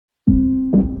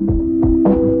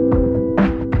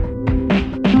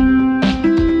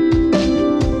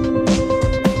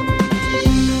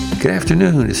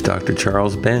afternoon, it's Dr.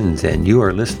 Charles Benz, and you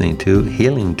are listening to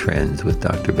Healing Trends with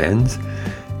Dr. Benz.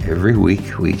 Every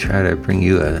week, we try to bring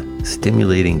you a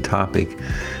stimulating topic,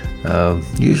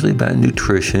 usually about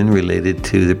nutrition related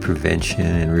to the prevention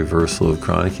and reversal of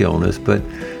chronic illness, but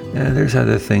there's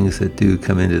other things that do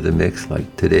come into the mix,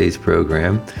 like today's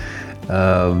program.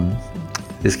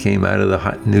 This came out of the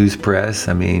hot news press.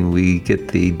 I mean, we get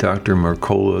the Dr.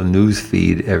 Mercola news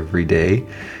feed every day.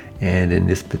 And in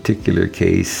this particular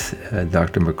case,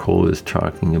 Dr. Mercola is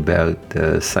talking about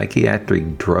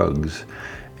psychiatric drugs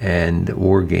and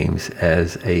war games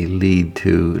as a lead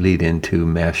into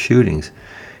mass shootings.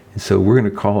 And so we're going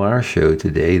to call our show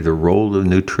today The Role of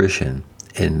Nutrition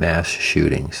in Mass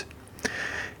Shootings.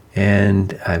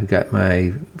 And I've got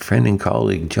my friend and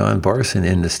colleague John Barson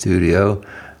in the studio.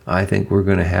 I think we're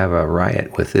going to have a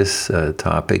riot with this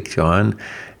topic, John.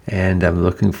 And I'm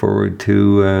looking forward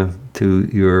to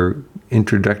your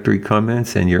introductory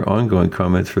comments and your ongoing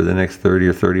comments for the next 30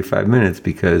 or 35 minutes,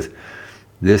 because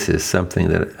this is something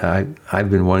that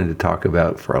I've been wanting to talk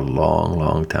about for a long,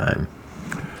 long time.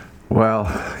 Well,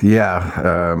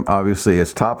 yeah, obviously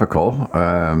it's topical.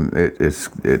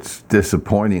 It's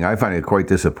disappointing. I find it quite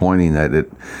disappointing that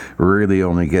it really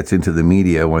only gets into the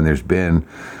media when there's been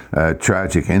a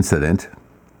tragic incident,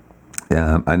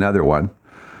 another one.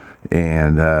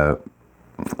 And I'm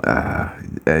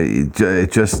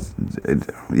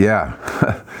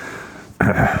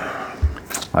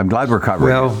glad we're covering.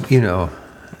 Well,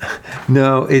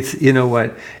 no,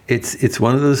 it's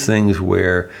one of those things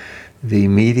where the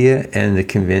media and the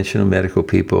conventional medical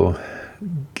people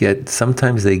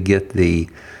sometimes they get the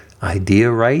idea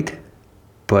right,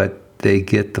 but they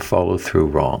get the follow through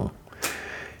wrong.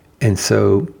 And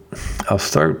so I'll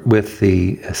start with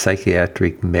the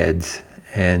psychiatric meds,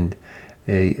 and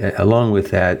along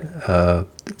with that,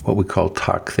 what we call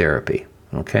talk therapy,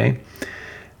 okay?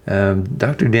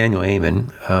 Dr. Daniel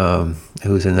Amen,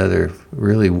 who's another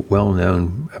really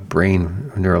well-known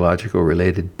brain neurological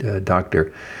related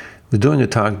doctor, was doing a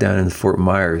talk down in Fort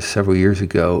Myers several years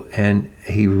ago, and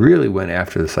he really went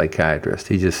after the psychiatrist.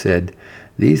 He just said,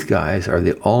 these guys are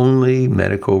the only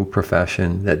medical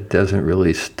profession that doesn't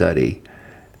really study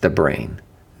the brain.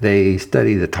 They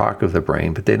study the talk of the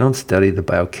brain, but they don't study the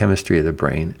biochemistry of the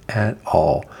brain at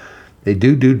all. They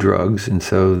do drugs, and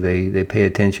so they pay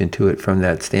attention to it from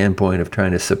that standpoint of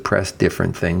trying to suppress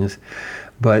different things,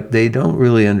 but they don't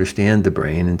really understand the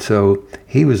brain. And so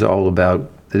he was all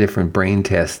about the different brain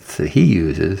tests that he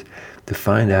uses to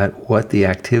find out what the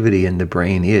activity in the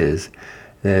brain is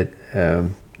that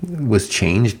was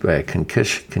changed by a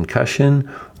concussion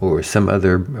or some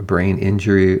other brain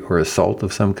injury or assault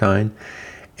of some kind.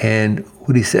 And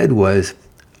what he said was,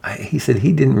 he said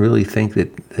he didn't really think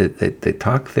that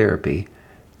talk therapy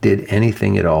did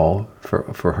anything at all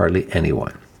for hardly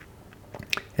anyone.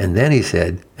 And then he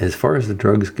said, as far as the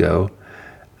drugs go,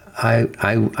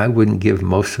 I wouldn't give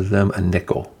most of them a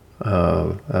nickel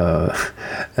of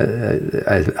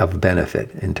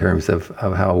benefit in terms of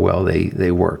how well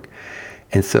they work.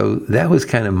 And so that was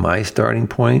kind of my starting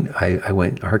point. I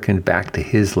harkened back to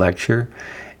his lecture,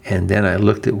 and then I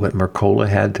looked at what Mercola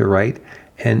had to write.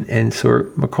 And so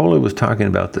Mercola was talking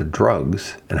about the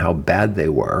drugs and how bad they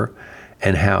were,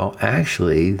 and how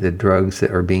actually the drugs that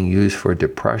are being used for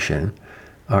depression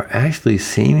are actually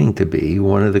seeming to be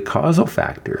one of the causal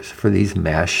factors for these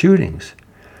mass shootings.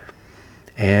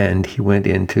 And he went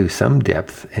into some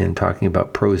depth in talking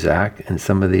about Prozac and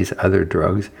some of these other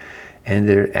drugs, and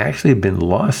there had actually been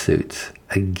lawsuits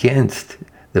against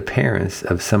the parents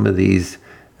of some of these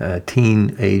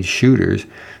teenage shooters.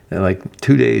 Like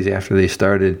 2 days after they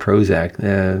started Prozac,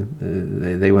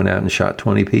 they went out and shot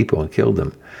 20 people and killed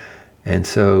them. And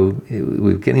so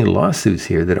we're getting lawsuits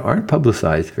here that aren't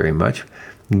publicized very much.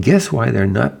 And guess why they're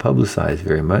not publicized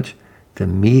very much? The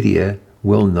media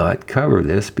will not cover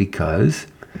this because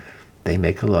they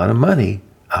make a lot of money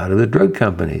out of the drug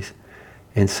companies.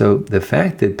 And so the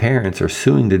fact that parents are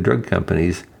suing the drug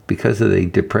companies because of the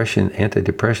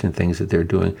antidepressant things that they're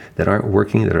doing that aren't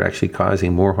working, that are actually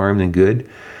causing more harm than good.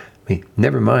 I mean,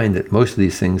 never mind that most of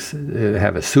these things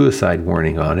have a suicide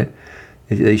warning on it.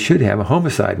 They should have a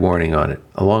homicide warning on it,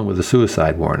 along with a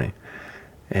suicide warning.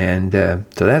 And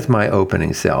so that's my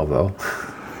opening salvo.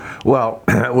 Well,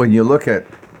 when you look at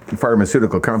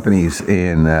pharmaceutical companies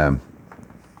in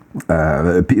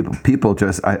people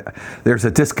just, there's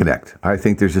a disconnect. I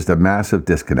think there's just a massive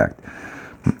disconnect.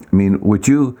 I mean, would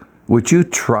you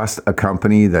trust a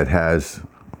company that has,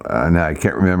 now I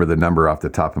can't remember the number off the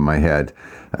top of my head.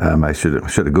 I should have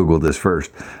Googled this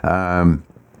first.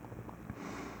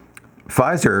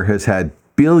 Pfizer has had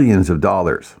billions of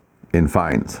dollars in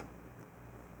fines.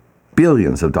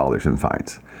 billions of dollars in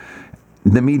fines.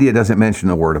 The media doesn't mention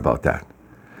a word about that.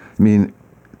 I mean,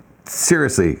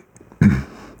 seriously,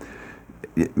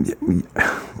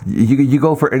 you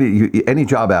go for any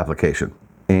job application,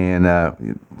 and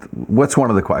what's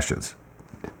one of the questions?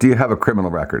 Do you have a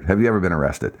criminal record? Have you ever been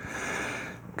arrested?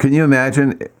 Can you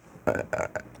imagine?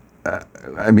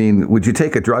 I mean, would you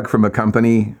take a drug from a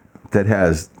company that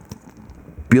has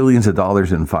billions of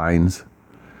dollars in fines?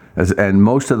 And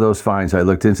most of those fines, I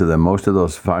looked into them, most of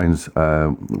those fines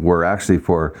were actually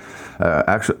for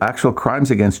actual crimes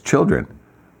against children,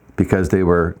 because they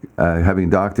were getting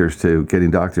doctors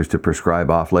to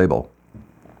prescribe off-label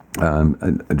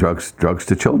drugs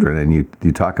to children. And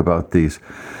you talk about these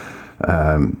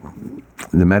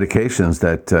the medications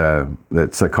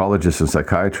that psychologists and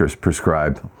psychiatrists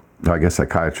prescribe. I guess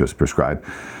psychiatrists prescribe.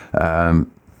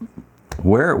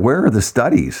 Where are the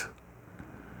studies?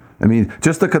 I mean,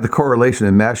 just look at the correlation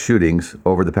in mass shootings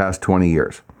over the past 20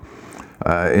 years.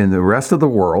 In the rest of the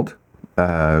world,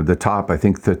 the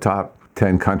top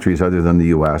 10 countries other than the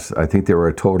U.S., I think there were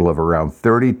a total of around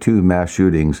 32 mass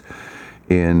shootings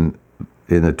in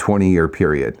a 20-year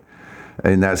period.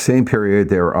 In that same period,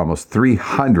 there were almost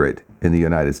 300 in the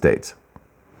United States.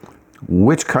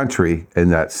 Which country in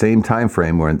that same time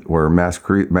frame where mass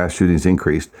shootings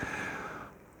increased,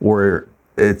 where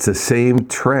it's the same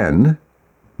trend?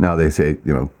 Now they say,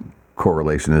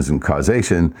 correlation isn't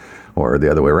causation, or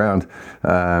the other way around.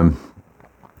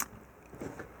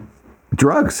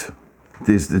 Drugs,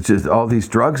 all these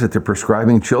drugs that they're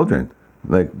prescribing children,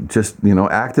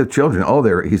 active children. Oh,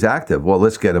 he's active. Well,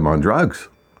 let's get him on drugs.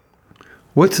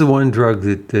 What's the one drug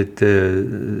that's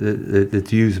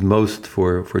used most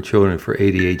for children for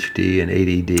ADHD and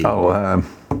ADD?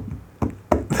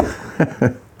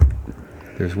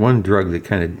 There's one drug that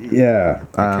kind of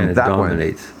that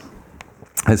dominates.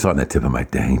 One. It's on the tip of my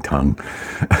dang tongue.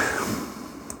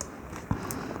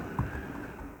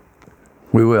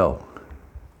 We'll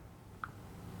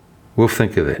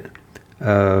think of it.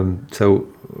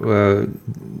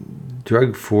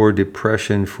 Drug for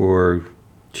depression for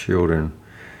children.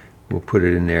 We'll put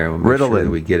it in there. We'll make sure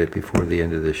that we get it before the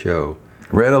end of the show.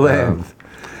 Ritalin.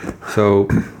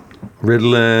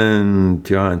 Ritalin,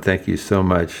 John, thank you so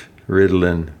much.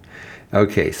 Ritalin.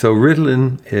 Okay, so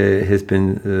Ritalin has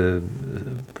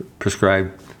been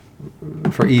prescribed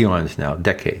for eons now,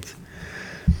 decades.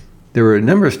 There were a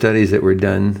number of studies that were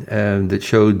done that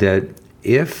showed that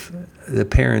if the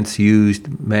parents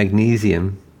used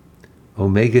magnesium,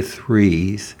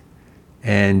 omega-3s,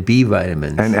 and B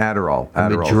vitamins, and Adderall,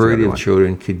 the majority of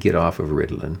children could get off of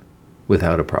Ritalin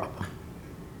without a problem.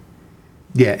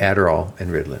 Yeah, Adderall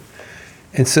and Ritalin.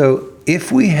 And so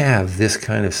if we have this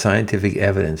kind of scientific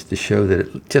evidence to show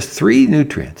that just 3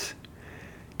 nutrients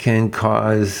can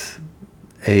cause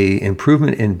a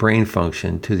improvement in brain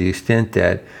function to the extent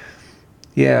that,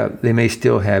 they may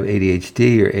still have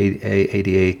ADHD or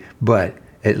ADA, but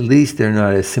at least they're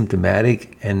not as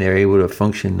symptomatic and they're able to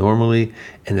function normally,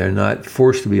 and they're not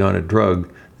forced to be on a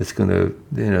drug that's going to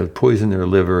poison their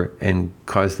liver and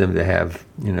cause them to have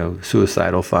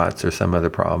suicidal thoughts or some other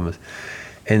problems.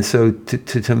 And so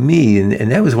to me,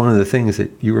 and that was one of the things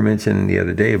that you were mentioning the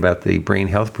other day about the brain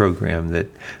health program that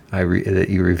that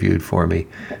you reviewed for me,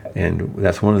 and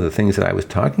that's one of the things that I was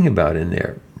talking about in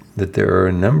there, that there are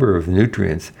a number of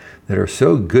nutrients that are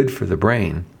so good for the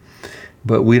brain,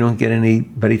 but we don't get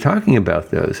anybody talking about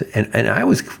those. And I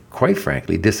was quite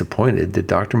frankly disappointed that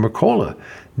Dr. Mercola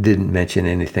didn't mention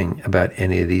anything about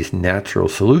any of these natural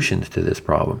solutions to this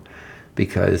problem,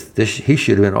 because he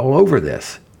should have been all over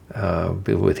this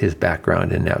with his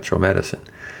background in natural medicine.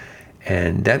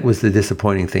 And that was the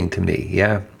disappointing thing to me.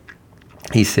 Yeah,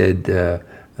 he said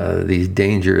these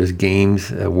dangerous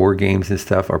games, war games and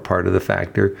stuff, are part of the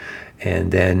factor.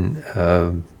 And then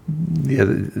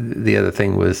the other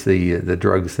thing was the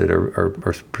drugs that are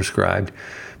prescribed.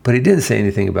 But he didn't say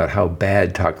anything about how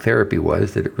bad talk therapy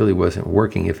was, that it really wasn't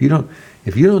working. If you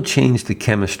don't change the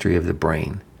chemistry of the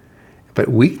brain, but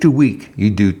week to week you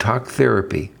do talk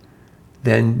therapy,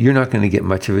 then you're not going to get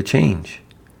much of a change,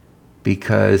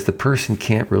 because the person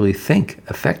can't really think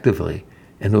effectively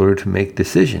in order to make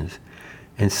decisions.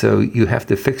 And so you have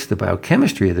to fix the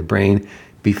biochemistry of the brain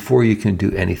before you can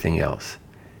do anything else.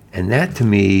 And that to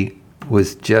me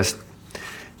was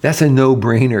that's a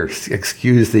no-brainer.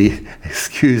 Excuse the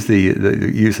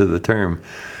use of the term.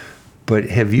 But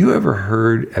have you ever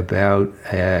heard about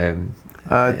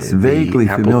it's vaguely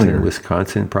the Appleton, familiar.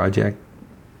 Wisconsin project?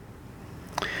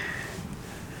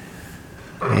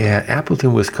 Yeah,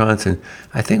 Appleton, Wisconsin.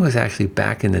 I think it was actually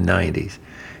back in the 90s.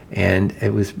 And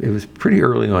it was pretty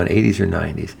early on, 80s or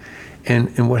 90s.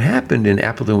 And what happened in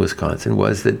Appleton, Wisconsin,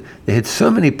 was that they had so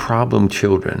many problem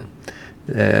children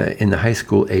in the high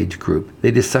school age group.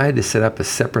 They decided to set up a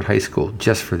separate high school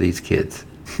just for these kids.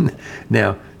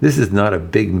 Now, this is not a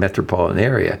big metropolitan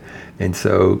area, and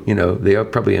so, they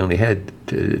probably only had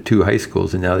 2 high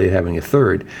schools, and now they're having a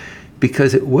third,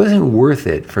 because it wasn't worth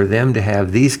it for them to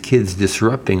have these kids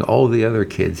disrupting all the other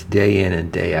kids day in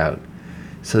and day out.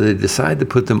 So they decided to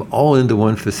put them all into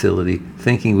one facility,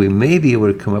 thinking we may be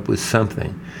able to come up with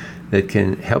something that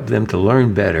can help them to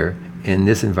learn better in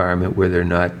this environment where they're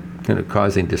not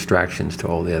causing distractions to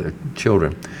all the other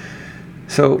children.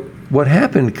 So what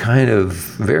happened kind of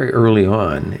very early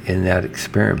on in that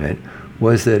experiment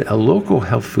was that a local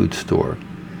health food store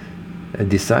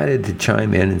decided to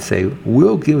chime in and say,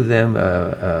 we'll give them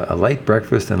a light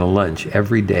breakfast and a lunch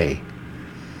every day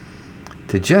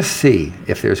to just see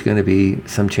if there's going to be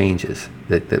some changes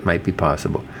that might be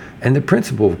possible. And the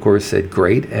principal, of course, said,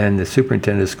 great. And the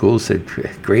superintendent of schools said,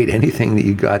 great, anything that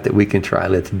you got that we can try,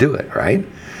 let's do it, right?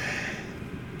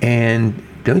 And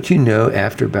don't you know,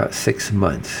 after about 6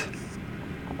 months,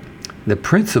 the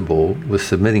principal was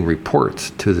submitting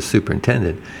reports to the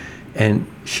superintendent, and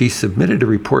she submitted a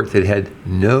report that had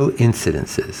no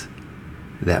incidences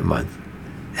that month.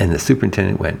 And the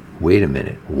superintendent went, wait a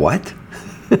minute, what?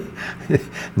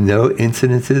 No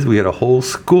incidences? We had a whole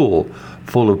school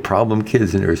full of problem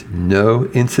kids and there's no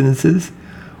incidences?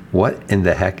 What in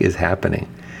the heck is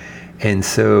happening? And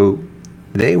so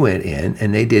they went in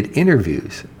and they did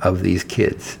interviews of these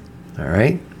kids, all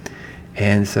right?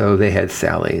 And so they had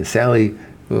Sally, and Sally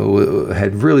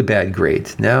had really bad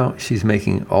grades. Now she's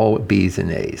making all B's and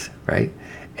A's, right?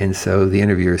 And so the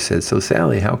interviewer said, so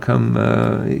Sally, how come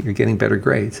you're getting better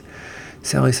grades?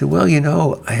 Sally said, well,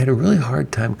 I had a really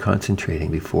hard time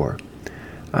concentrating before.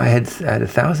 I had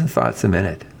 1,000 thoughts a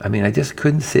minute. I mean, I just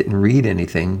couldn't sit and read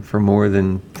anything for more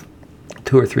than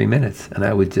 2 or 3 minutes, and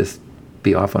I would just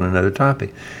be off on another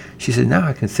topic. She said, now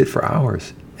I can sit for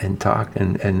hours and talk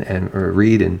and or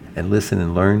read and listen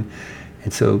and learn.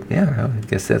 And so, yeah, I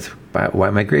guess that's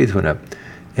why my grades went up.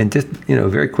 And just,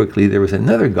 very quickly, there was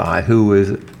another guy who was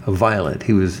violent.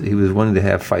 He was wanting to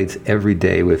have fights every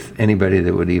day with anybody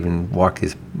that would even walk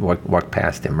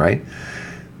past him, right?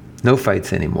 No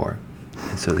fights anymore.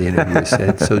 And so the interviewer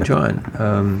said, so John,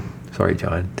 sorry,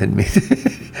 John, didn't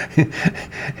mean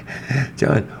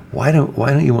John, why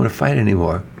don't you want to fight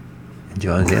anymore? And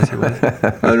John's answer was,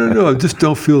 I don't know, I just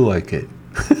don't feel like it.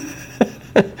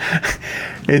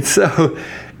 And so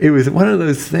it was one of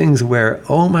those things where,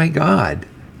 oh my God.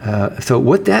 So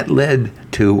what that led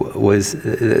to was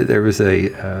there was a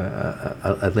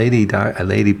lady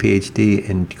PhD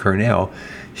in Cornell.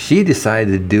 She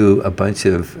decided to do a bunch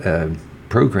of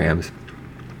programs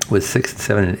with 6th,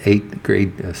 7th, and 8th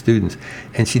grade students,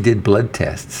 and she did blood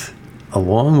tests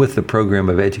along with the program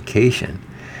of education.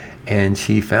 And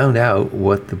she found out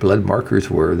what the blood markers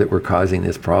were that were causing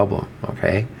this problem,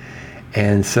 okay?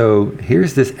 And so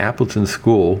here's this Appleton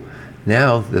school.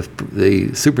 Now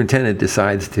the superintendent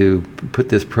decides to put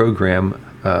this program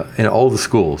in all the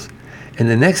schools. And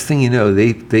the next thing you know,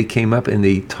 they came up in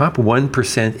the top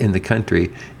 1% in the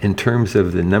country in terms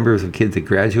of the numbers of kids that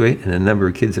graduate and the number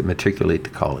of kids that matriculate to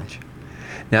college.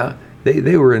 Now,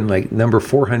 they were in like number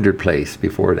 400 place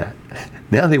before that.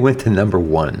 Now they went to number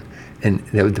 1. And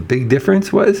the big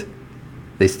difference was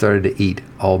they started to eat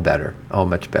all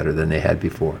much better than they had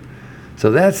before.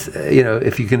 So that's,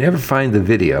 if you can ever find the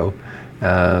video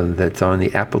that's on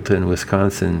the Appleton,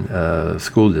 Wisconsin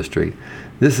school district,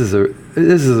 this is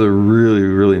a really,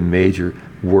 really major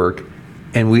work.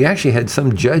 And we actually had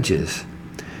some judges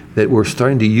that were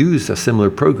starting to use a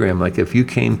similar program. Like if you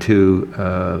came to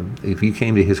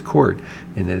his court,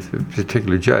 and this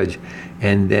particular judge,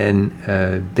 and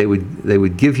then they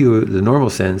would give you the normal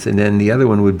sentence, and then the other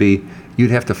one would be you'd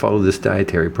have to follow this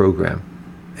dietary program.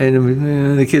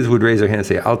 And the kids would raise their hand and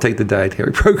say, I'll take the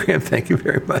dietary program, thank you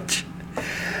very much.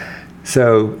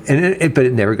 So, but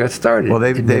it never got started. Well,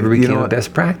 it never became a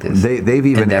best practice. They've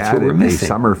even and that's added what we're missing. A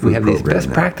summer food program. We have these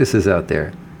best practices out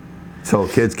there. So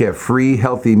kids get free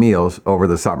healthy meals over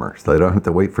the summer, so they don't have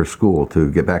to wait for school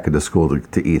to get back into school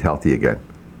to eat healthy again.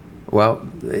 Well,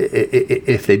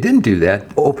 if they didn't do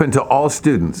that, open to all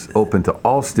students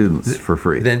for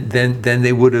free. Then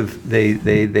they would have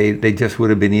they just would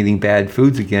have been eating bad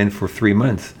foods again for 3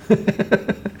 months.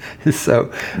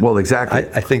 So, well, exactly.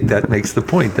 I think that makes the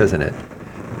point, doesn't it?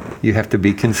 You have to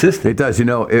be consistent. It does.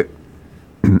 You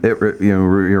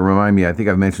remind me. I think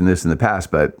I've mentioned this in the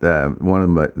past, but one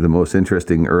of the most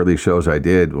interesting early shows I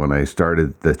did when I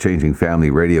started the Changing Family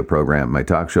radio program, my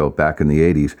talk show back in the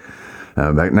 '80s.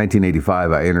 back in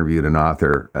 1985, I interviewed an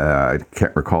author. I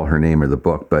can't recall her name or the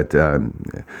book, but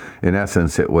in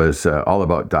essence, it was all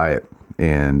about diet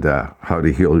and how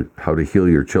to heal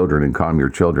your children and calm your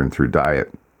children through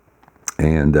diet.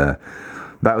 And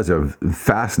that was a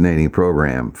fascinating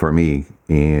program for me.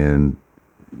 And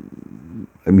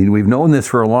I mean, we've known this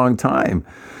for a long time.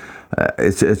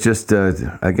 It's just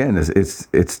again,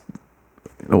 it's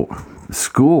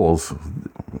schools.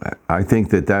 I think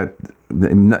that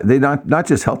they not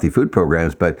just healthy food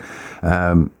programs, but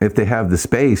if they have the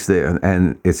space,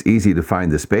 and it's easy to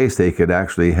find the space, they could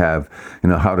actually have,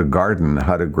 how to garden,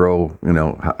 how to grow,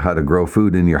 how to grow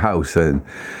food in your house, and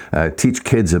teach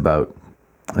kids about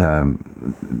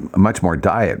much more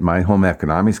diet. My home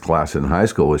economics class in high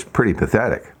school was pretty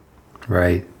pathetic.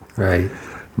 Right.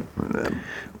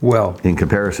 Well, in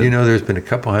comparison, there's been a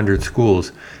couple hundred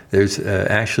schools. There's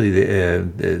actually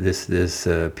this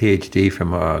PhD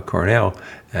from Cornell,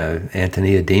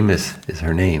 Antonia Demas is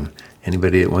her name.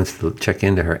 Anybody that wants to check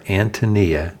into her,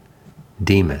 Antonia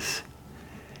Demas,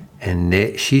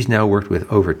 and she's now worked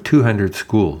with over 200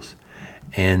 schools,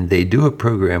 and they do a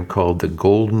program called the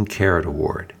Golden Carrot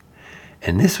Award,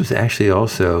 and this was actually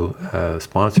also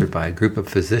sponsored by a group of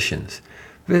physicians.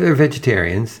 They're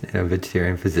vegetarians,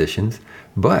 vegetarian physicians,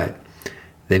 but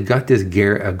they've got this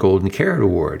a Golden Carrot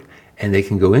Award, and they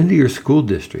can go into your school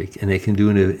district and they can do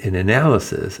an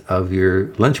analysis of your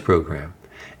lunch program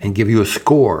and give you a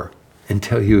score and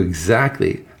tell you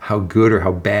exactly how good or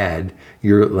how bad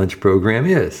your lunch program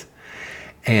is.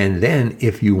 And then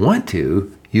if you want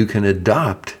to, you can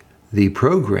adopt the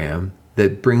program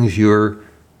that brings your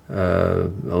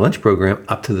lunch program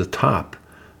up to the top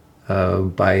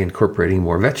by incorporating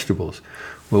more vegetables.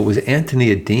 Well, it was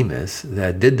Antonia Demas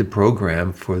that did the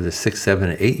program for the 6, 7,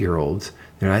 and 8-year-olds.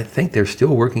 And I think they're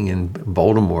still working in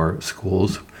Baltimore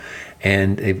schools.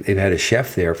 And they've had a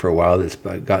chef there for a while that's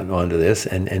gotten onto this,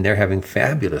 and they're having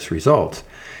fabulous results.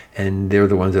 And they're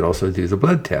the ones that also do the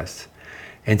blood tests.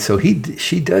 And so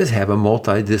she does have a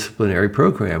multidisciplinary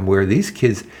program where these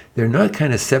kids, they're not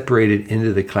kind of separated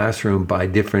into the classroom by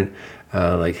different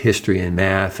like history and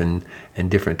math and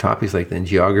different topics like that, and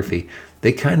geography.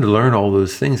 They kind of learn all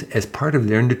those things as part of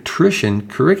their nutrition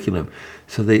curriculum.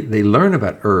 So they learn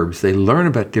about herbs, they learn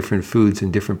about different foods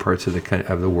in different parts of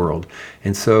the world.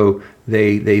 And so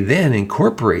they then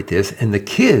incorporate this, and the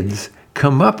kids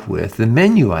come up with the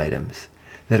menu items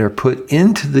that are put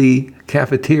into the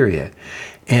cafeteria.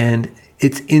 And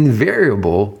it's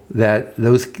invariable that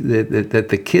that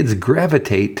the kids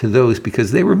gravitate to those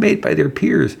because they were made by their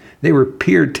peers. They were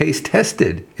peer taste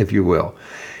tested, if you will.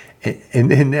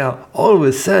 And now all of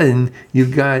a sudden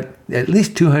you've got at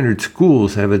least 200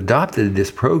 schools that have adopted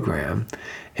this program.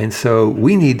 And so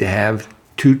we need to have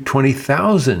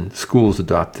 20,000 schools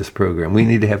adopt this program. We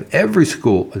need to have every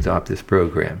school adopt this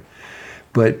program.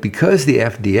 But because the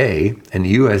FDA and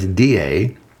the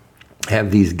USDA have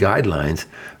these guidelines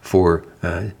for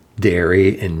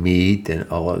dairy and meat and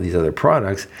all of these other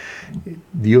products,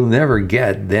 you'll never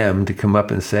get them to come up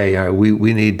and say,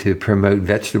 we need to promote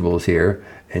vegetables here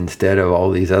instead of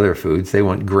all these other foods. They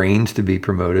want grains to be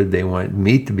promoted. They want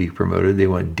meat to be promoted. They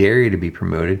want dairy to be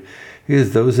promoted,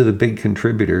 because those are the big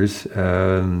contributors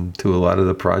to a lot of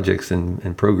the projects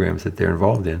and programs that they're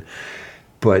involved in.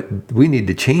 But we need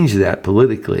to change that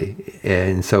politically.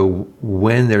 And so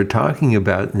when they're talking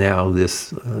about now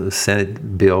this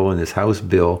Senate bill and this House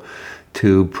bill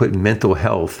to put mental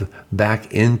health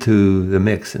back into the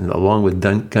mix, and along with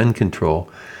gun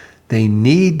control, they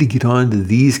need to get on to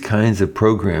these kinds of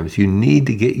programs. You need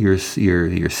to get your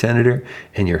senator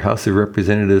and your House of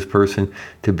Representatives person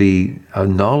to be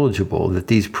knowledgeable that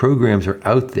these programs are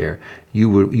out there.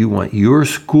 You want your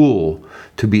school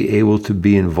to be able to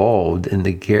be involved in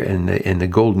the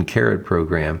Golden Carrot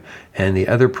program and the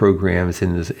other programs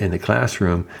in the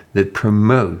classroom that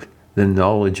promote the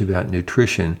knowledge about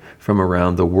nutrition from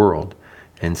around the world.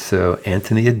 And so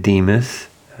Antonia Demas,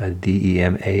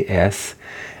 Demas,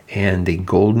 and the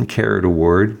Golden Carrot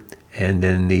Award, and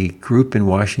then the group in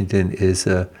Washington is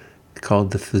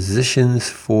called the Physicians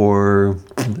for.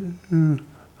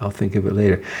 I'll think of it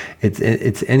later. It's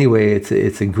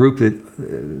a group of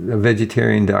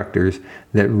vegetarian doctors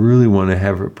that really want to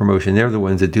have a promotion. They're the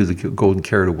ones that do the Golden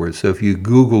Carrot Award. So if you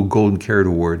Google Golden Carrot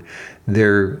Award,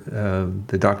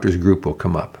 the doctors group will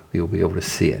come up. You'll be able to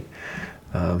see it.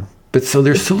 But so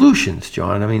there's solutions,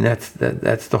 John. I mean, that's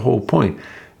the whole point.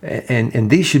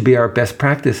 And these should be our best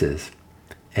practices.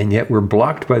 And yet we're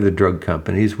blocked by the drug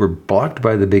companies, we're blocked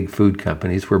by the big food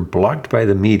companies, we're blocked by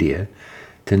the media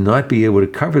to not be able to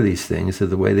cover these things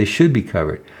the way they should be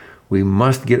covered. We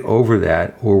must get over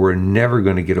that, or we're never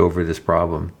going to get over this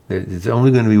problem. It's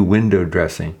only going to be window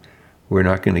dressing. We're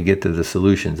not going to get to the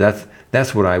solutions.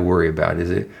 That's what I worry about.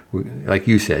 Like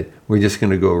you said, we're just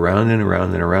going to go around and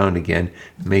around and around again,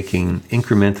 making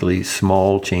incrementally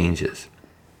small changes.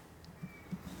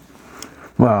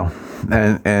 Well,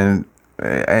 and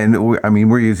I mean,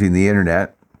 we're using the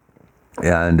internet,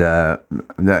 and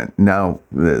that now,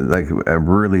 like a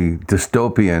really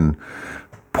dystopian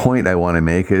point I want to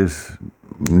make is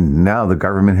now the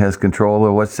government has control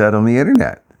of what's said on the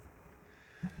internet.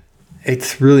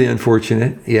 It's really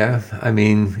unfortunate. Yeah. I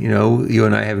mean, you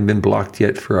and I haven't been blocked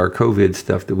yet for our COVID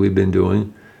stuff that we've been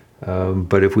doing.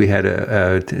 But if we had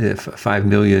 5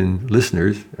 million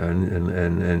listeners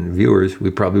and viewers,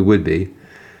 we probably would be.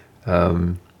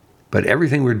 But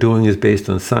everything we're doing is based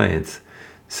on science.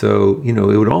 So, it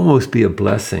would almost be a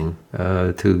blessing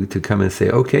to come and say,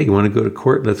 okay, you want to go to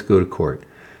court? Let's go to court.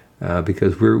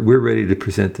 Because we're ready to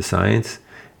present the science.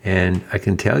 And I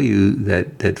can tell you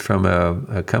that from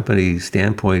a company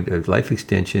standpoint, of Life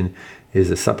Extension is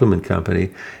a supplement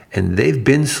company, and they've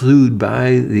been sued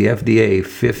by the FDA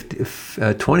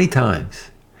 20 times,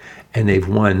 and they've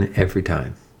won every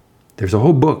time. There's a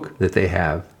whole book that they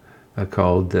have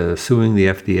called Suing the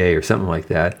FDA or something like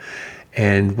that.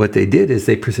 And what they did is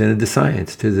they presented the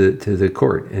science to the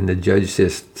court, and the judge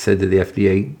just said to the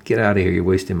FDA, "Get out of here, you're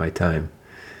wasting my time."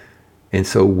 And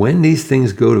so when these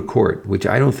things go to court, which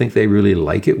I don't think they really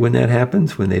like it when that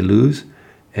happens, when they lose,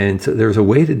 and so there's a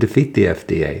way to defeat the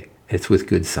FDA. It's with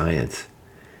good science.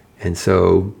 And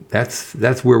so that's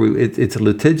where it's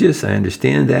litigious, I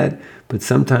understand that, but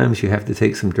sometimes you have to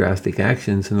take some drastic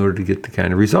actions in order to get the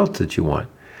kind of results that you want.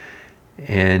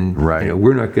 And right.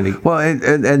 We're not going to. Well,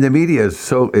 and the media is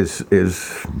so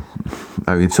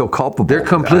culpable. They're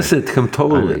complicit,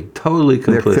 totally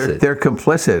complicit. They're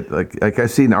complicit. Like I've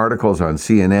seen articles on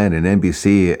CNN and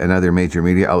NBC and other major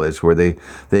media outlets where they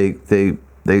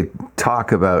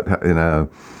talk about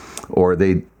or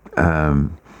they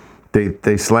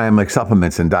slam like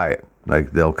supplements and diet.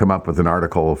 Like they'll come up with an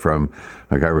article from,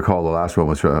 like I recall the last one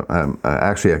was from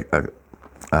actually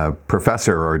a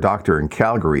professor or a doctor in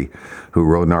Calgary who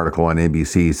wrote an article on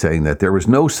NBC saying that there was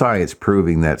no science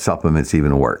proving that supplements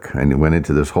even work. And it went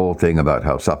into this whole thing about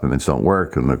how supplements don't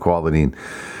work and the quality.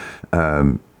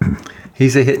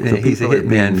 He's a hit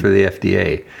man for the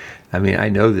FDA. I mean, I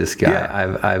know this guy.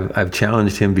 Yeah. I've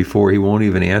challenged him before. He won't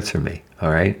even answer me.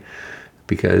 All right.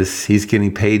 Because he's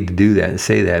getting paid to do that and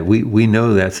say that. We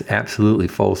know that's absolutely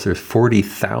false. There's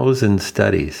 40,000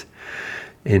 studies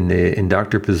in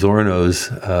Dr.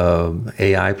 Pizzorno's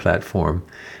AI platform,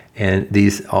 and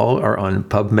these all are on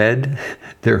PubMed.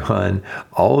 They're on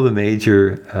all the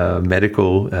major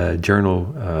medical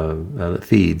journal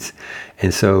feeds,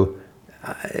 and so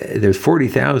there's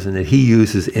 40,000 that he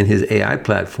uses in his AI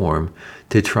platform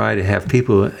to try to have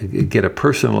people get a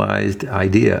personalized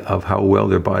idea of how well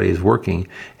their body is working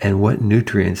and what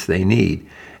nutrients they need.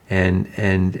 And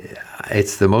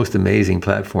it's the most amazing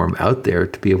platform out there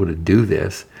to be able to do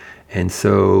this. And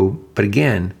so, but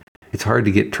again, it's hard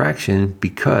to get traction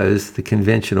because the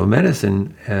conventional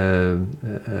medicine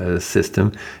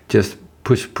system just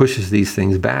pushes these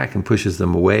things back and pushes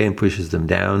them away and pushes them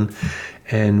down.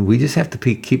 And we just have to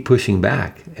keep pushing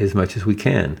back as much as we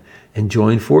can and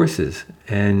join forces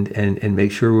and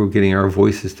make sure we're getting our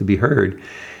voices to be heard.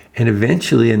 And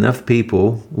eventually enough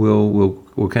people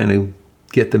will kind of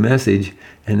get the message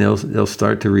and they'll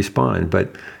start to respond.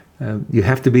 But you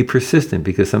have to be persistent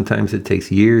because sometimes it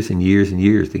takes years and years and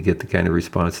years to get the kind of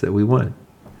response that we want.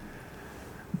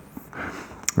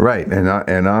 Right,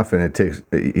 and often it takes.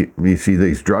 You see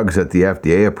these drugs that the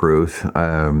FDA approves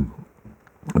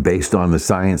based on the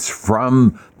science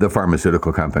from the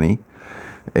pharmaceutical company,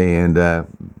 and I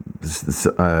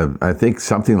think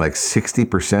something like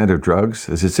 60% of drugs.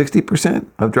 Is it 60%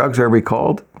 of drugs are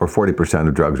recalled, or 40%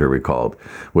 of drugs are recalled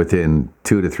within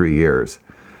 2 to 3 years?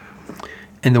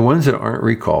 And the ones that aren't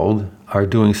recalled are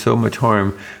doing so much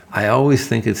harm. I always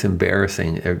think it's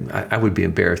embarrassing. I would be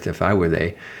embarrassed if I were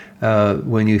they.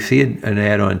 When you see an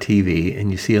ad on TV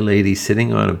and you see a lady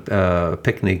sitting on a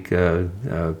picnic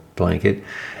blanket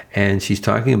and she's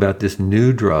talking about this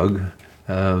new drug,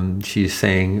 she's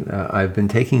saying, I've been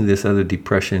taking this other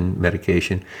depression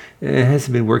medication. It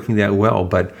hasn't been working that well,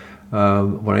 but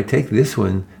when I take this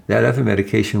one, that other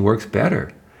medication works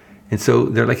better. And so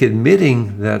they're like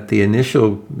admitting that the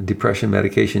initial depression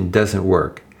medication doesn't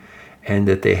work and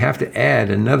that they have to add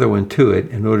another one to it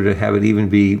in order to have it even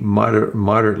be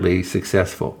moderately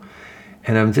successful.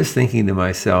 And I'm just thinking to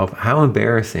myself, how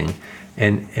embarrassing.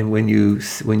 And when you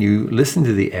listen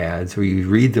to the ads or you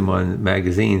read them on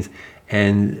magazines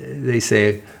and they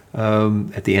say,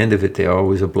 At the end of it, they're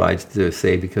always obliged to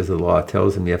say, because the law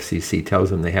tells them, the FCC tells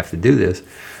them they have to do this,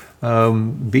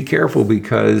 be careful,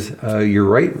 because your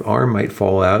right arm might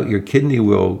fall out, your kidney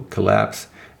will collapse,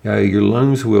 your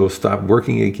lungs will stop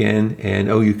working again, and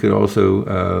you could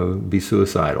also be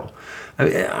suicidal.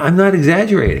 I'm not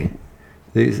exaggerating.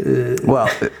 Well,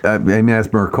 I mean, as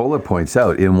Mercola points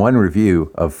out, in one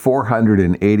review of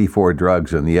 484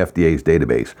 drugs in the FDA's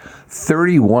database,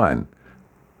 31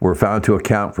 were found to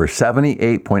account for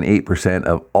 78.8%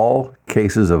 of all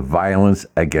cases of violence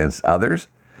against others,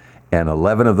 and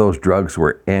 11 of those drugs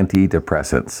were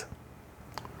antidepressants.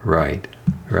 Right.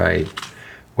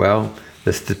 Well,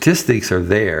 the statistics are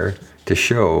there to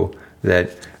show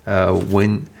that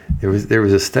when there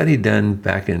was a study done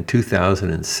back in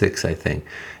 2006, I think,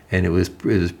 and it was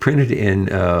printed in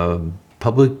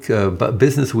Public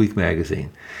Business Week magazine,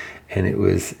 and it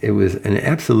was an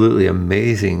absolutely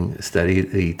amazing study.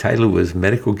 The title was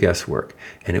Medical Guesswork,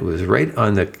 and it was right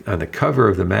on the cover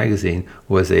of the magazine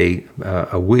was a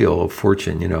wheel of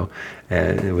fortune,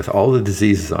 with all the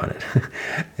diseases on it,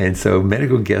 and so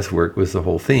medical guesswork was the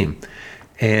whole theme.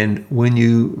 And when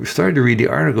you started to read the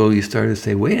article, you started to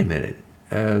say, wait a minute.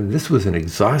 This was an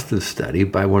exhaustive study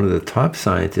by one of the top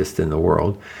scientists in the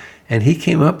world, and he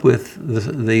came up with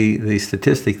the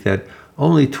statistic that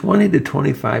only 20 to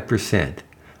 25%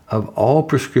 of all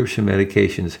prescription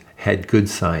medications had good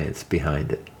science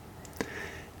behind it.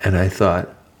 And I thought,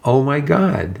 oh my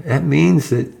God, that means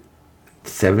that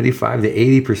 75 to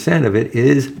 80% of it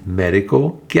is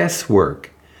medical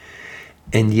guesswork.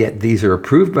 And yet these are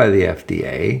approved by the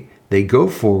FDA. They go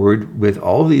forward with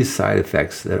all these side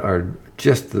effects that are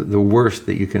just the worst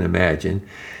that you can imagine.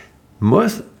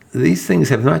 These things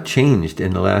have not changed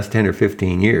in the last 10 or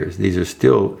 15 years. These are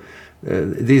still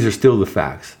the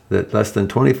facts, that less than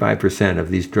 25% of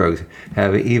these drugs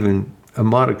have even a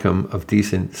modicum of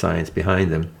decent science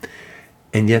behind them.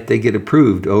 And yet they get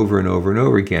approved over and over and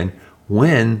over again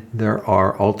when there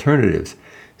are alternatives.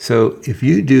 So if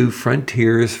you do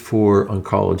Frontiers for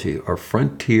Oncology or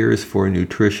Frontiers for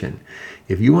Nutrition,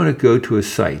 if you want to go to a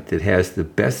site that has the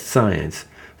best science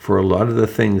for a lot of the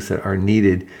things that are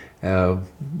needed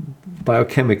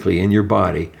biochemically in your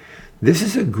body, this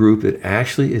is a group that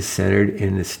actually is centered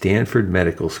in the Stanford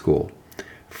Medical School.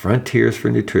 Frontiers for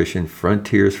Nutrition,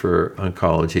 Frontiers for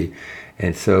Oncology.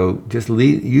 And so just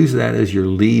use that as your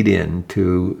lead in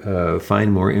to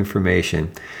find more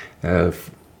information.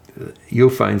 You'll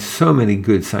find so many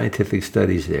good scientific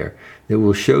studies there that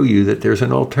will show you that there's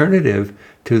an alternative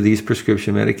to these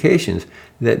prescription medications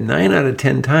that 9 out of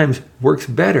 10 times works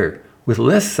better with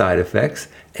less side effects,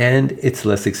 and it's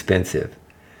less expensive.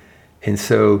 And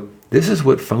so this is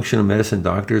what functional medicine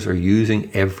doctors are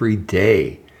using every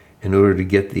day in order to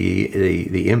get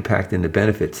the impact and the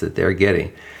benefits that they're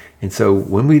getting. And so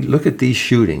when we look at these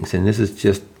shootings, and this is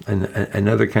just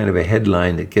another kind of a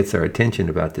headline that gets our attention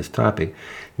about this topic,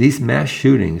 these mass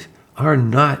shootings are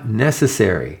not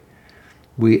necessary.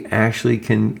 We actually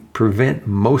can prevent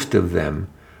most of them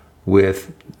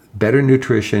with better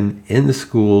nutrition in the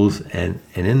schools and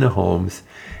in the homes,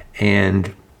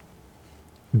 and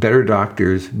better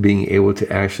doctors being able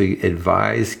to actually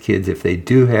advise kids if they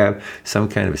do have some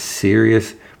kind of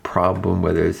serious problem,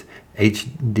 whether it's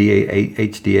HDA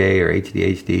or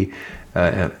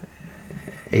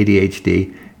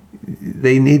ADHD,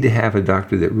 they need to have a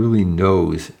doctor that really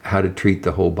knows how to treat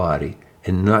the whole body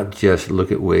and not just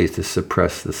look at ways to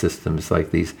suppress the systems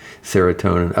like these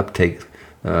serotonin uptake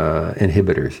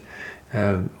inhibitors.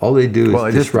 All they do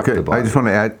is disrupt the body. I just want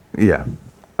to add,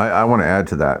 I want to add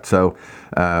to that. So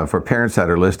for parents that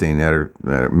are listening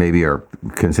that maybe are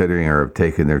considering or have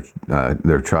taken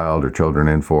their child or children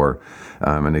in for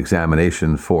an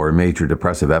examination for major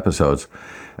depressive episodes,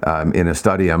 in a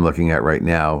study I'm looking at right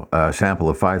now, a sample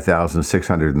of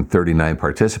 5,639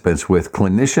 participants with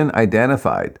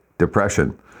clinician-identified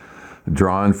depression,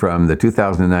 drawn from the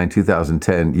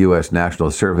 2009-2010 U.S. National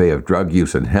Survey of Drug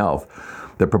Use and Health.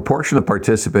 The proportion of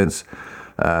participants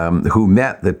who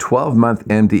met the 12-month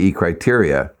MDE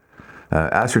criteria,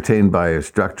 ascertained by a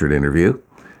structured interview,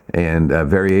 and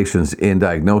variations in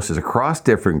diagnosis across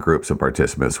different groups of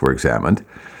participants were examined.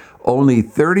 Only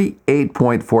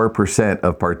 38.4%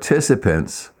 of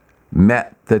participants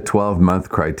met the 12-month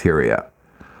criteria.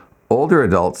 Older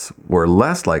adults were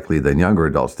less likely than younger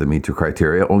adults to meet the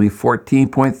criteria, only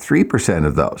 14.3%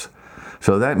 of those.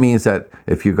 So that means that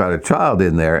if you've got a child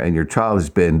in there and your child has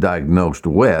been diagnosed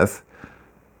with,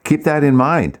 keep that in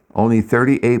mind. Only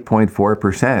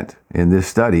 38.4% in this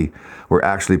study were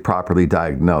actually properly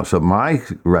diagnosed. So my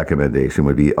recommendation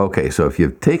would be, okay, so if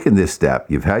you've taken this step,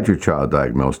 you've had your child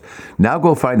diagnosed, now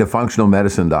go find a functional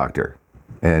medicine doctor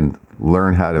and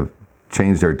learn how to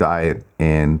change their diet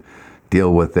and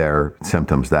deal with their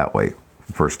symptoms that way,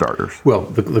 for starters. Well,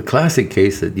 the classic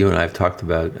case that you and I have talked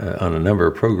about on a number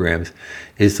of programs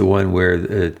is the one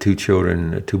where two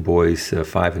children, two boys,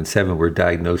 5 and 7, were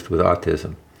diagnosed with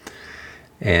autism.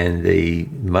 And the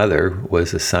mother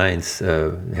was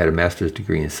had a master's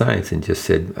degree in science, and just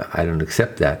said, I don't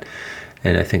accept that.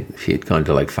 And I think she had gone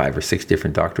to like 5 or 6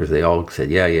 different doctors. They all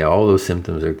said, yeah, all those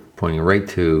symptoms are pointing right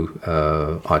to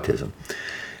autism.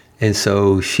 And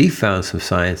so she found some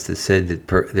science that said that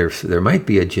there might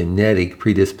be a genetic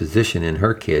predisposition in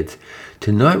her kids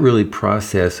to not really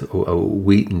process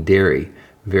wheat and dairy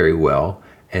very well,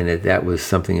 and that was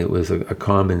something that was a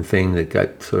common thing that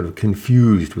got sort of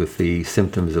confused with the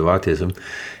symptoms of autism.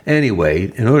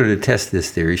 Anyway, in order to test this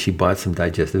theory, she bought some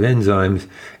digestive enzymes,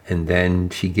 and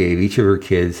then she gave each of her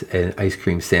kids an ice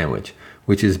cream sandwich,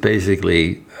 which is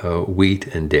basically wheat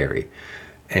and dairy.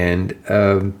 And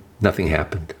nothing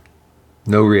happened.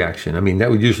 No reaction. I mean,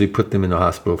 that would usually put them in the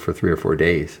hospital for 3 or 4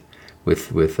 days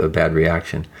with a bad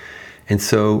reaction. And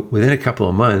so within a couple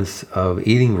of months of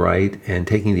eating right and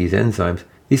taking these enzymes,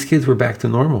 these kids were back to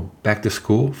normal, back to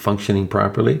school, functioning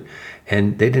properly,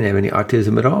 and they didn't have any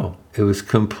autism at all. It was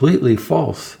completely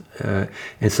false.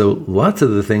 And so lots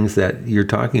of the things that you're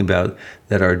talking about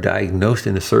that are diagnosed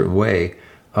in a certain way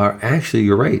are actually,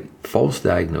 you're right, false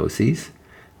diagnoses,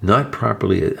 not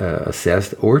properly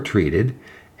assessed or treated.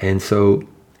 And so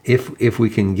if we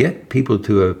can get people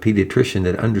to a pediatrician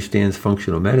that understands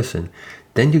functional medicine,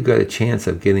 then you've got a chance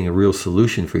of getting a real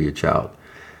solution for your child.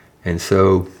 And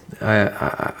so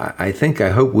I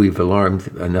hope we've alarmed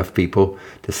enough people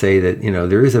to say that,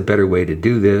 there is a better way to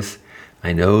do this.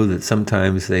 I know that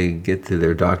sometimes they get to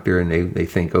their doctor and they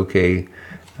think, okay,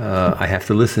 I have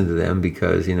to listen to them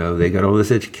because, they got all this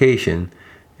education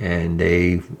and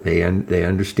they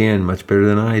understand much better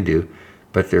than I do.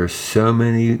 But there are so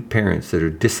many parents that are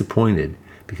disappointed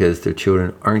because their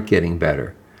children aren't getting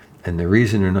better. And the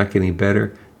reason they're not getting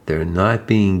better, they're not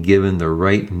being given the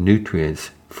right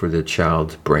nutrients for the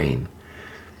child's brain.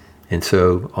 And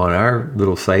so on our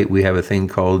little site, we have a thing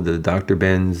called the Dr.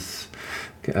 Ben's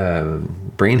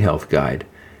Brain Health Guide.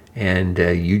 And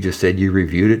you just said you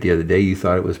reviewed it the other day. You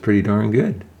thought it was pretty darn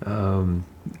good.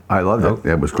 I loved it.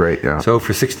 It was great, yeah. So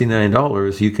for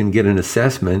 $69, you can get an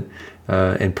assessment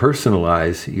and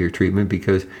personalize your treatment,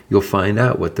 because you'll find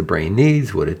out what the brain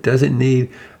needs, what it doesn't need,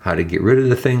 how to get rid of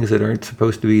the things that aren't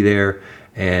supposed to be there.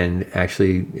 And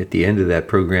actually, at the end of that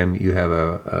program, you have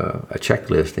a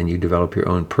checklist, and you develop your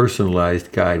own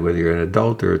personalized guide, whether you're an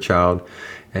adult or a child.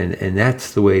 And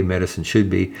that's the way medicine should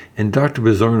be. And Dr.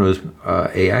 Bozzarno's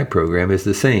AI program is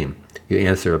the same. You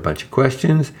answer a bunch of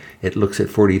questions. It looks at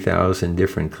 40,000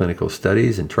 different clinical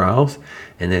studies and trials,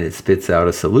 and then it spits out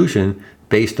a solution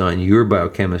based on your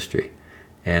biochemistry.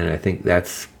 And I think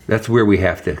that's where we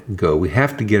have to go. We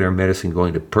have to get our medicine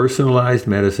going to personalized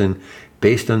medicine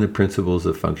based on the principles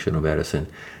of functional medicine.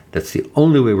 That's the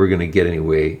only way we're going to get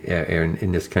anyway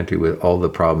in this country with all the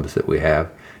problems that we have.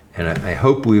 And I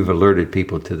hope we've alerted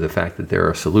people to the fact that there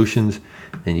are solutions,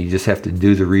 and you just have to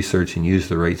do the research and use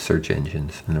the right search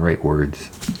engines and the right words.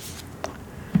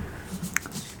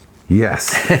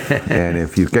 Yes. And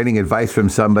if you're getting advice from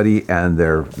somebody and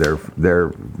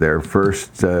their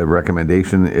first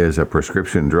recommendation is a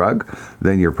prescription drug,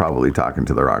 then you're probably talking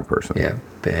to the wrong person. Yeah,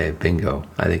 bingo.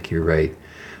 I think you're right.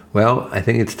 Well, I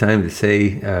think it's time to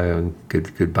say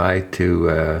goodbye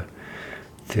to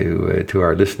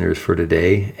our listeners for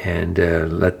today, and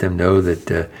let them know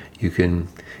that you can.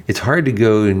 It's hard to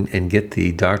go and get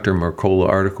the Dr. Mercola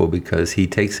article because he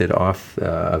takes it off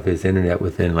of his internet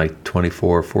within like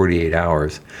 24, 48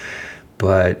 hours.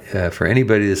 But for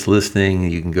anybody that's listening,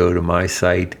 you can go to my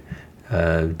site,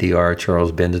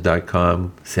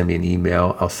 drcharlesbenz.com, send me an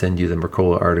email. I'll send you the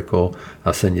Mercola article.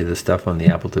 I'll send you the stuff on the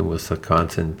Appleton,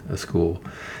 Wisconsin school.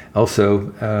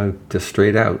 Also, just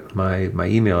straight out, my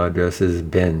email address is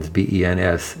Benz,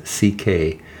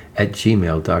 BENSCK,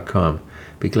 @gmail.com.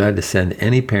 Be glad to send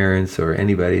any parents or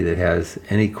anybody that has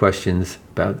any questions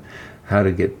about how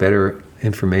to get better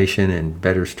information and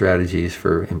better strategies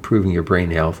for improving your brain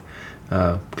health.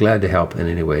 Glad to help in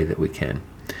any way that we can.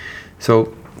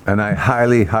 So, and I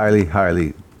highly, highly,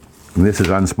 highly, and this is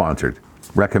unsponsored,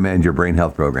 recommend your brain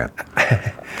health program.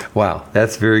 Wow,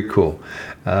 that's very cool.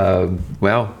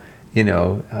 Well,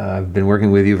 I've been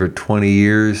working with you for 20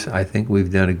 years. I think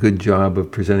we've done a good job of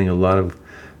presenting a lot of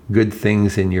good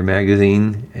things in your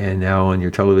magazine and now on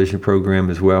your television program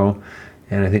as well.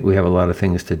 And I think we have a lot of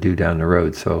things to do down the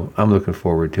road. So I'm looking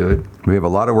forward to it. We have a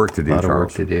lot of work to do, Charles. A lot of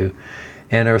work to do.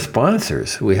 And our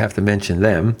sponsors, we have to mention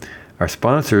them. Our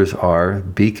sponsors are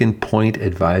Beacon Point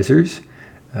Advisors.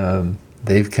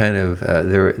 They've kind of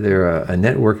they're a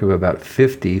network of about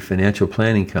 50 financial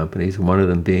planning companies, one of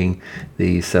them being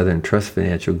the Southern Trust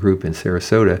Financial Group in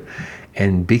Sarasota.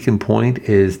 And Beacon Point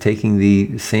is taking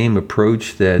the same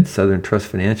approach that Southern Trust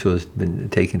Financial has been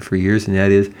taking for years, and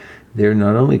that is they're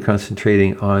not only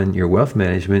concentrating on your wealth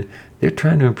management, they're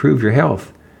trying to improve your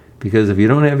health. Because if you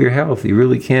don't have your health, you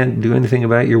really can't do anything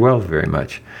about your wealth very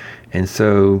much. And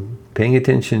so paying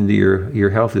attention to your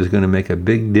health is going to make a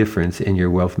big difference in your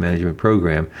wealth management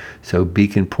program. So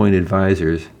Beacon Point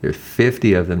Advisors, there's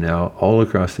 50 of them now all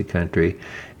across the country,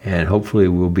 and hopefully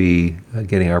we'll be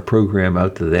getting our program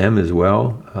out to them as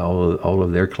well, all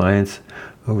of their clients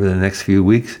over the next few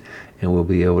weeks, and we'll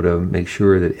be able to make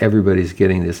sure that everybody's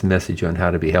getting this message on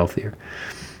how to be healthier.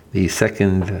 The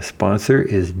second sponsor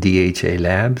is DHA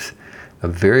Labs, a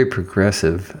very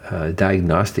progressive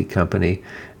diagnostic company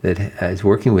that is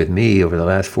working with me over the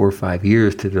last 4 or 5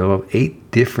 years to develop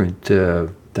 8 different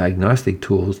diagnostic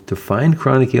tools to find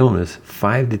chronic illness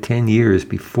 5 to 10 years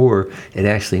before it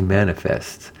actually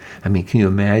manifests. I mean, can you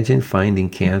imagine finding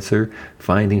cancer,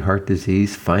 finding heart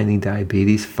disease, finding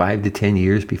diabetes 5 to 10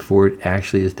 years before it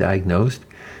actually is diagnosed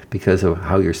because of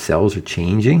how your cells are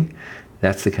changing?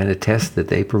 That's the kind of test that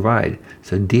they provide.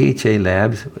 So DHA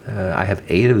Labs, I have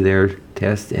 8 of their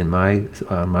tests on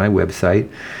my website,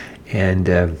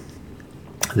 and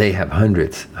they have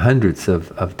hundreds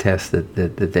of tests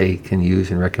that they can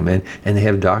use and recommend. And they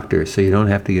have doctors, so you don't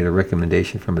have to get a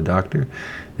recommendation from a doctor.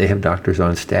 They have doctors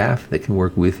on staff that can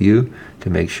work with you to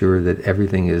make sure that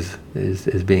everything is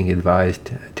being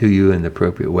advised to you in the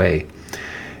appropriate way.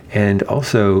 And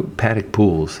also Paddock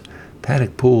Pools.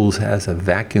 Paddock Pools has a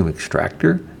vacuum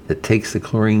extractor that takes the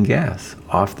chlorine gas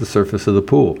off the surface of the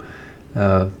pool,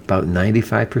 about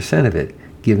 95% of it,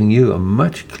 giving you a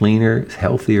much cleaner,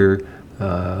 healthier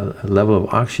level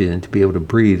of oxygen to be able to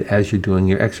breathe as you're doing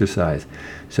your exercise.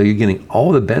 So you're getting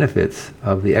all the benefits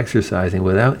of the exercising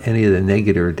without any of the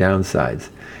negative or downsides.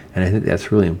 And I think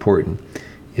that's really important.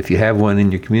 If you have one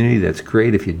in your community, that's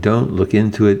great. If you don't, look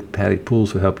into it. Paddock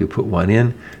Pools will help you put one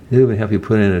in. They'll even help you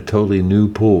put in a totally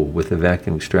new pool with a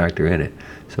vacuum extractor in it.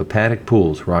 So Paddock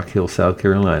Pools, Rock Hill, South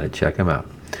Carolina. Check them out.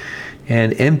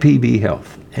 And MPB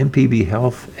Health. MPB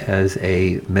Health as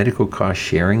a medical cost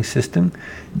sharing system.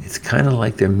 It's kind of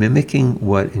like they're mimicking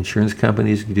what insurance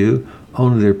companies do,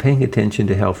 only they're paying attention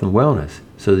to health and wellness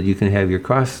so that you can have your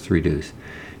costs reduced.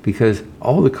 Because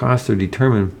all the costs are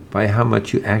determined by how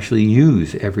much you actually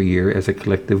use every year as a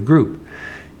collective group.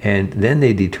 And then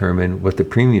they determine what the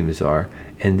premiums are.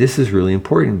 And this is really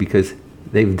important because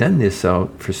they've done this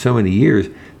for so many years.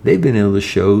 They've been able to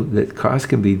show that costs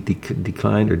can be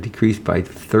declined or decreased by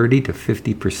 30 to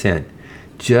 50%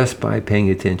 just by paying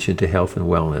attention to health and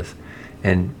wellness.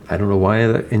 And I don't know why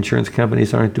the insurance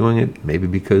companies aren't doing it. Maybe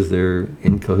because they're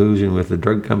in collusion with the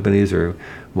drug companies or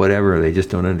whatever. They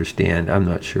just don't understand. I'm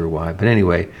not sure why. But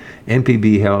anyway,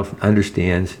 MPB Health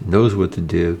understands, knows what to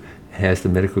do, has the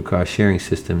medical cost sharing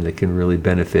system that can really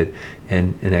benefit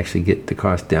and actually get the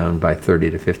cost down by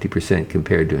 30 to 50%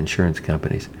 compared to insurance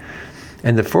companies.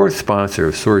 And the fourth sponsor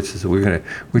of sorts is we're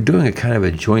doing a kind of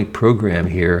a joint program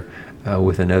here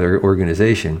with another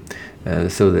organization,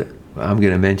 so that I'm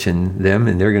going to mention them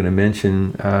and they're going to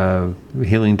mention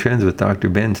Healing Trends with Dr.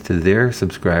 Benz to their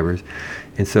subscribers.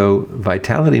 And so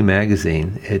Vitality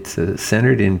Magazine, it's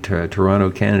centered in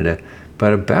Toronto, Canada,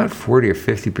 but about 40 or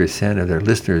 50% of their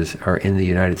listeners are in the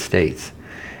United States.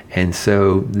 And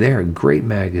so they're a great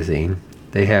magazine.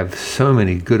 They have so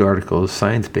many good articles,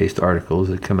 science-based articles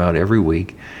that come out every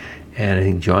week. And I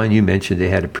think, John, you mentioned they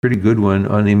had a pretty good one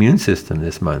on the immune system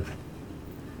this month.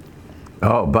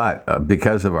 Oh, but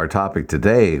because of our topic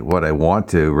today, what I want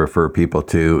to refer people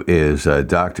to is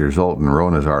Dr. Zoltan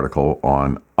Rona's article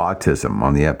on autism,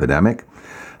 on the epidemic.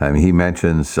 He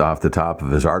mentions off the top of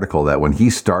his article that when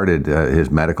he started his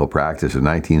medical practice in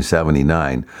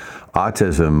 1979,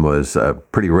 autism was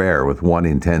pretty rare with 1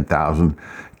 in 10,000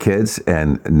 kids.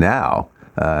 And now,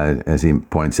 as he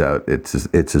points out, it's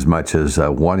as much as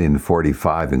 1 in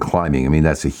 45 and climbing. I mean,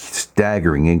 that's a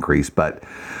staggering increase, but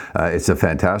it's a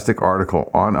fantastic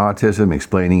article on autism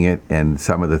explaining it, and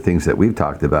some of the things that we've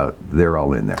talked about, they're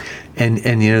all in there. And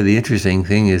you know, the interesting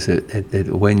thing is that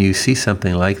when you see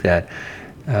something like that,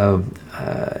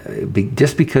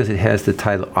 just because it has the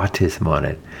title autism on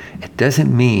it, it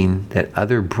doesn't mean that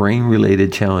other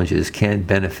brain-related challenges can't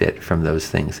benefit from those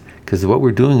things. Because what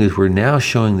we're doing is we're now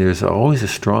showing there's always a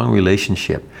strong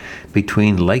relationship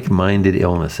between like-minded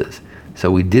illnesses. So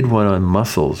we did one on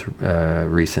muscles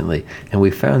recently, and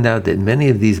we found out that many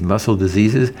of these muscle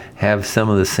diseases have some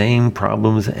of the same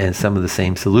problems and some of the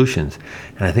same solutions.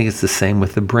 And I think it's the same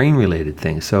with the brain-related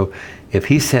things. So if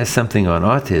he says something on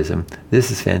autism,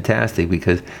 this is fantastic,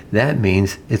 because that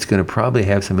means it's going to probably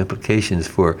have some implications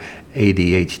for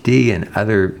ADHD and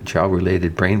other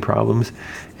child-related brain problems.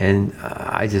 And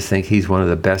I just think he's one of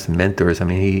the best mentors. I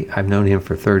mean, I've known him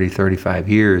for 30, 35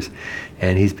 years,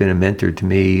 and he's been a mentor to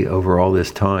me over all this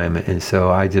time. And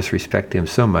so I just respect him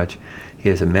so much. He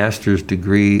has a master's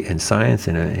degree in science,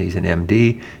 and he's an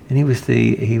MD, and he was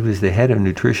the head of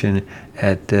nutrition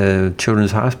at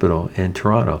Children's Hospital in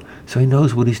Toronto. So he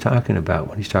knows what he's talking about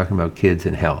when he's talking about kids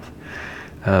and health.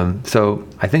 So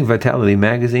I think Vitality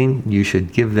Magazine, you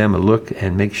should give them a look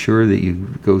and make sure that you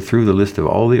go through the list of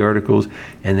all the articles,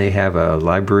 and they have a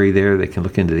library there. They can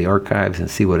look into the archives and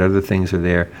see what other things are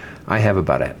there. I have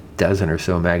about a dozen or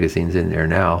so magazines in there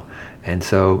now. And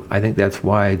so I think that's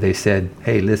why they said,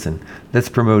 hey, listen, let's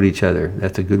promote each other.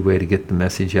 That's a good way to get the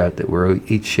message out that we're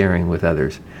each sharing with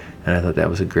others. And I thought that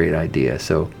was a great idea.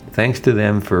 So thanks to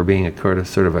them for being a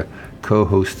sort of a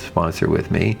co-host sponsor with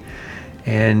me.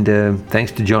 And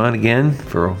thanks to John again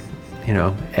for,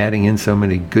 adding in so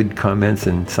many good comments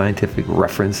and scientific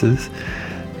references.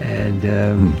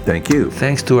 And thank you.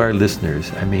 Thanks to our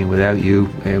listeners. I mean, without you,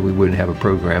 we wouldn't have a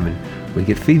program. And we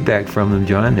get feedback from them,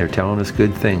 John. They're telling us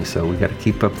good things. So we got to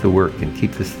keep up the work and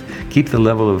keep the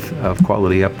level of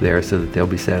quality up there, so that they'll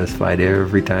be satisfied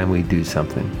every time we do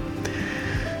something.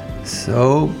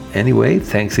 So anyway,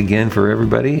 thanks again for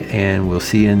everybody, and we'll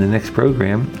see you in the next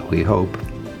program, we hope.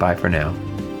 Bye for now.